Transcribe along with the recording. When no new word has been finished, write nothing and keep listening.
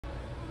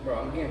Bro,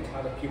 I'm getting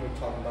tired of people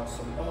talking about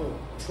some, oh,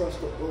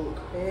 trust the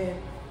book,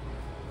 man.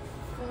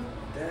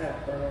 Fuck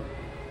that, bro.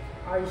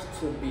 I used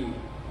to be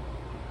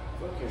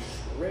fucking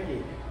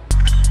shredded.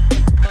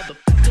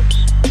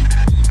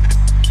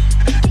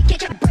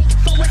 Take a break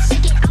for a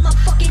second. I'ma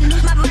fucking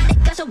lose my mind.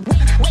 It doesn't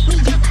wake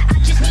me up. I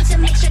just need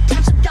some extra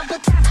time, some double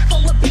time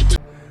for a big.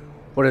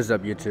 What is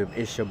up, YouTube?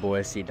 It's your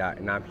boy C Dot,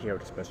 and I'm here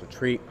with a special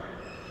treat.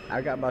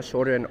 I got my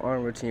shoulder and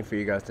arm routine for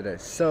you guys today.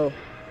 So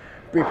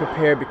be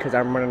prepared because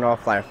I'm running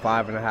off like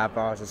 5.5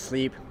 hours of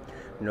sleep.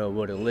 No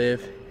will to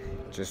live,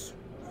 just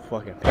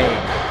fucking pain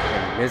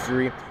and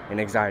misery and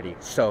anxiety.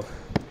 So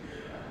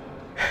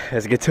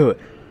let's get to it.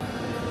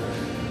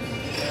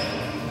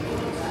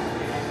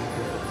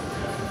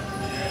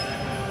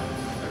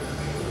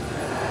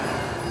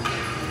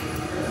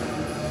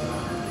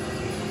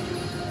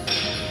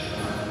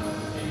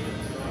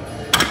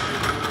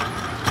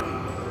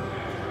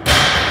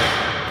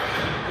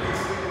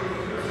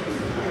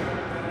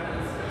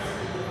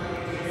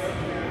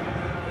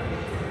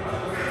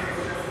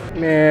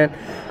 Man,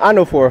 I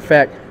know for a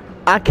fact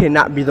I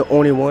cannot be the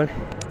only one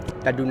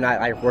that do not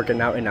like working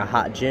out in a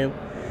hot gym,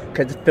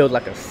 because it feels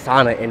like a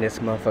sauna in this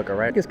motherfucker,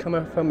 right? It's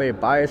coming from a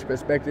biased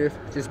perspective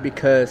just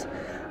because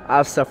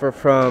I've suffered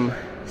from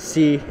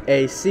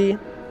CAC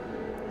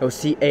or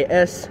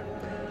CAS,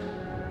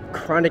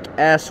 chronic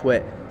ass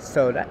sweat.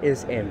 So that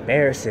is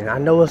embarrassing. I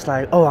know it's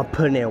like, oh, I'm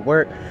putting in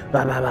work,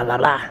 blah, blah, blah, blah,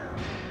 blah.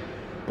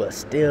 But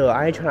still,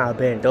 I ain't trying to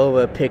bend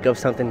over, pick up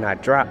something I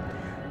dropped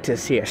to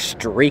see a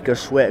streak of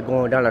sweat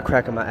going down the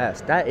crack of my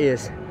ass. That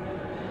is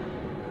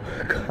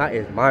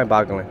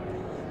mind-boggling.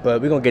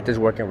 But we're gonna get this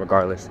working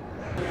regardless.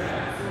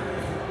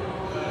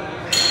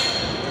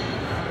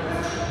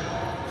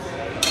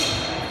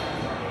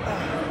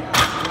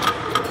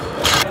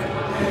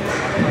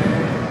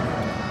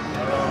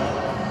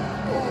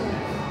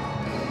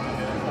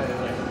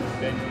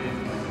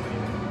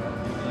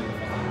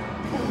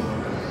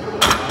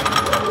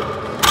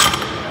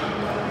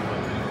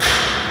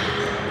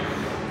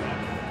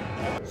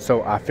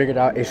 So I figured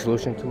out a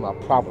solution to my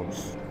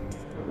problems,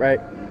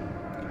 right?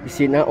 You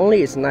see, not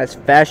only it's a nice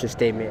fashion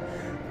statement,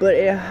 but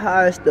it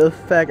hides the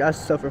fact I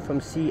suffer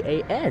from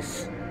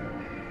CAS.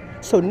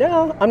 So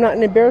now I'm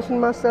not embarrassing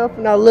myself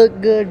and I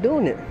look good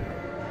doing it.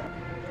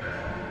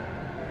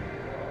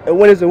 And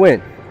when is a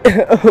win?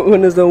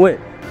 When is a win?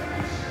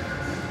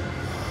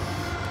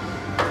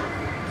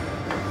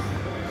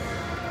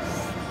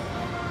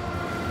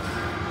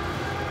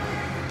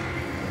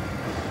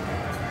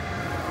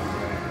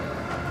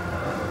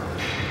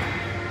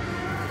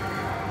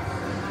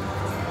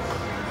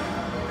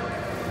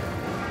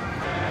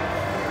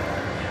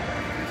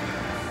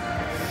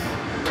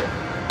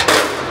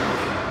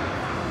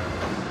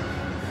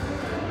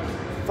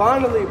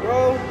 Finally,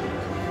 bro.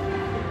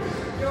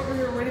 Get over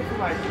here ready for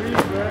my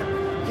dreams,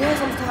 bro.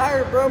 Yes, I'm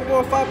tired, bro. I'm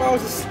going 5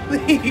 hours of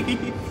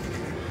sleep.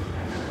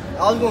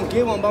 I was gonna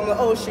get one, but I'm like,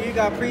 oh shit, you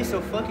got pre,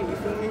 so fuck it, you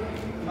feel me?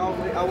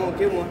 I won't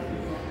get one.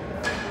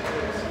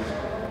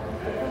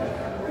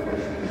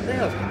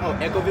 Damn. Oh,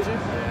 Echo Vision?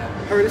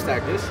 Yeah. Heard it's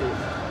that good shit.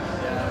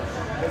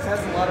 Yeah. This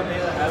has a lot of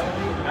data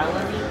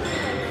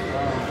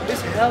allergy.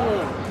 It's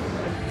hella.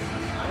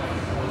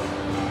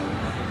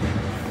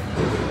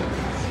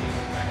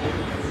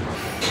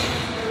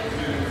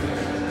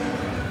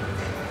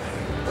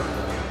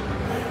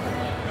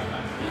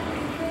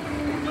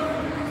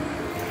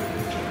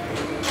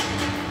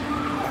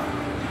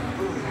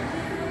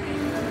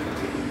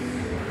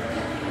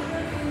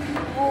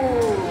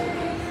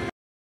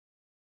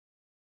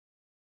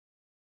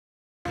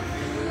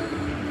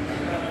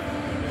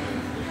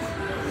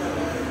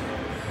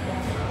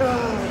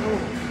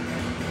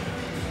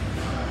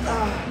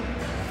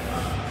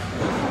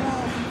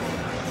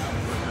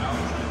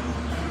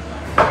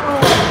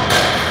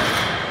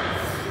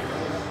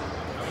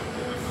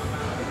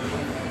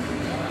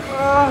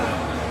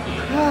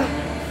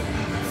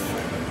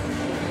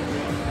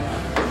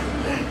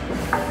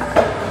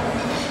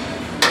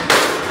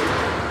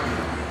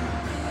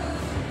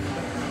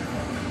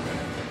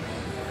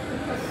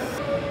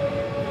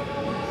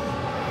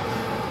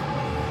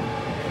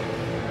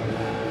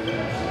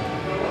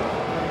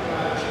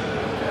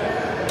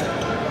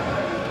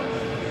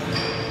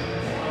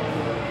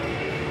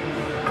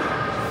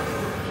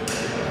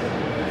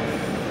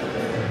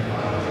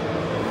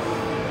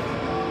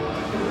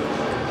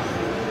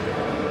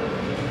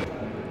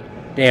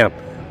 Damn,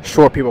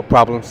 short people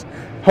problems.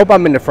 Hope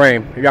I'm in the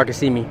frame if y'all can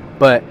see me.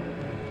 But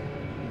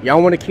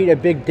y'all want to keep the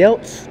big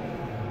delts?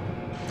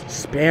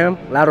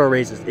 Spam lateral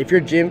raises. If your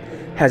gym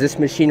has this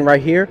machine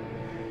right here,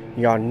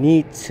 y'all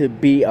need to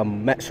be a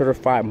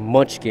certified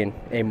munchkin,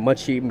 a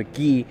Munchie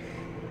McGee,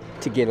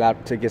 to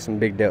get some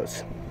big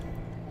delts.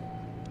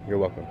 You're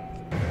welcome.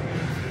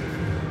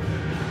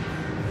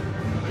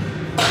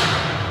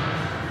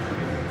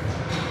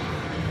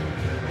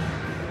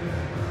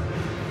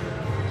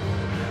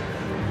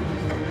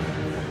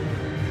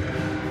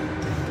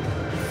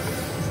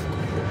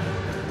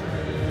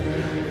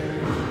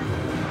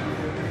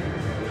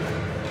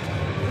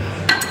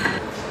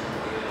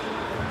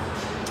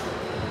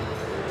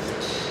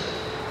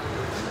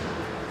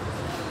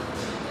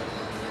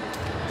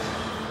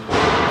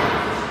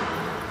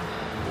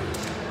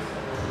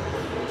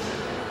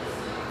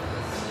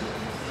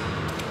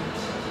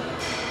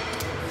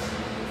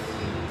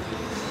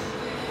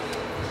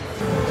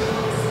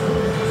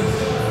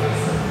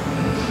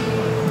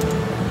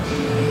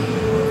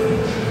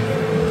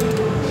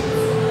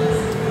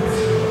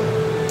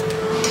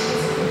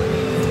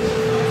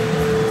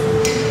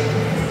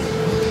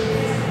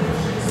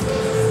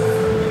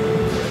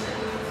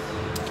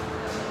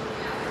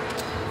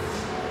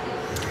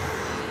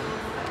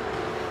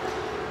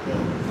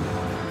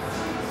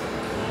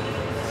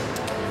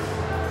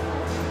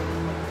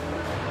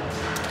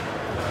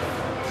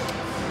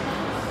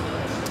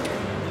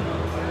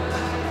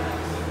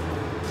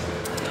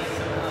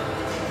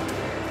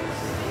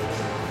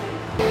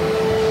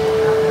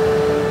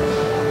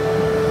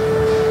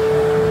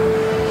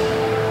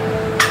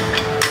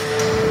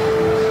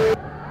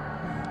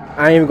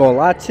 I ain't even gonna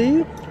lie to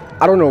you.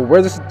 I don't know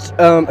where this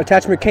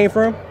attachment came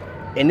from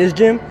in this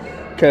gym,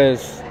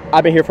 cause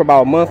I've been here for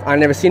about a month. I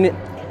never seen it,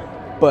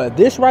 but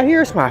this right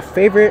here is my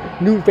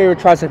new favorite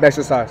tricep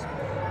exercise.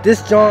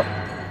 This jump,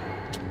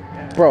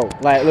 bro.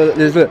 Like look,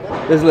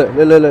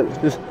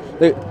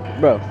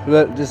 bro.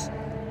 Look, just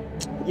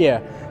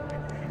yeah.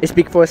 It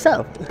speaks for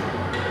itself.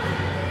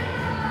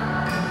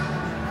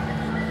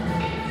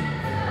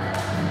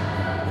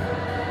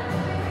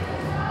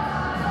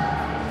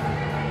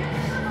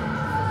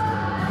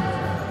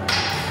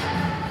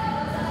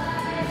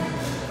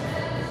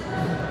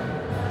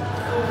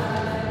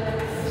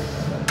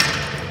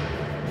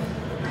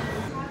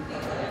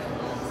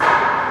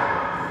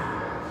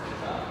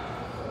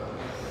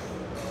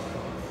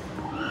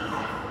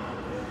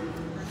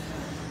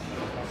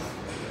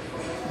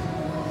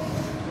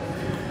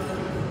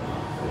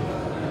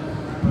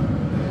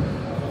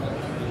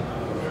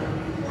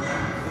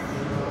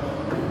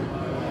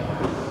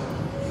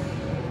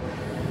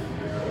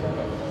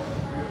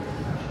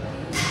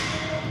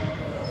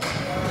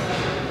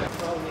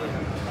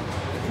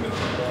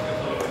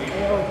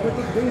 Put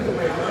these beans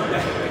away, bro.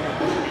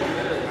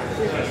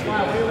 That's why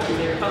way over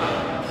there.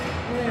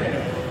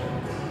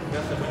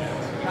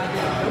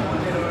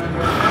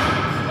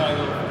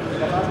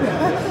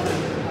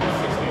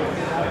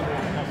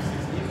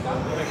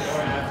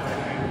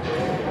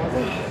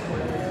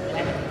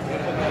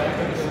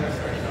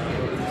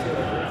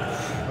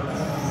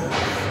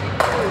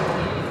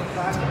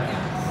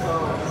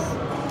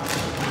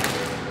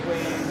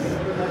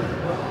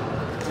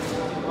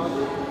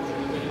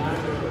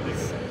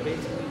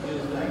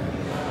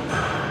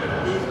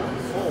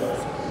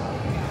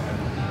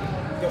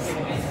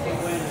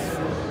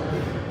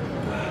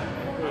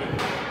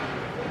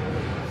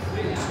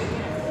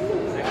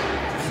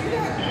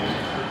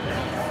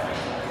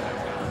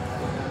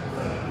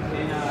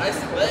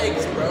 Nice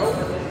legs, bro.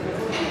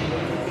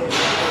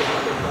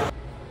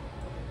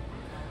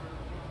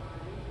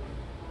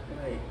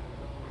 Like,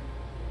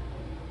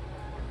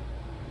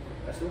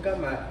 I still got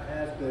my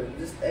ass good.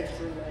 This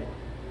extra like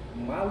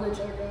mileage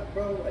I got,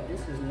 bro. Like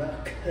this is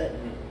not cutting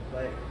it.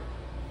 Like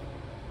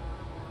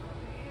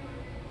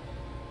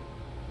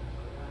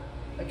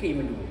I can't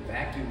even do a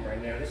vacuum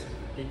right now. This is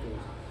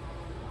ridiculous.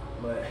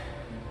 But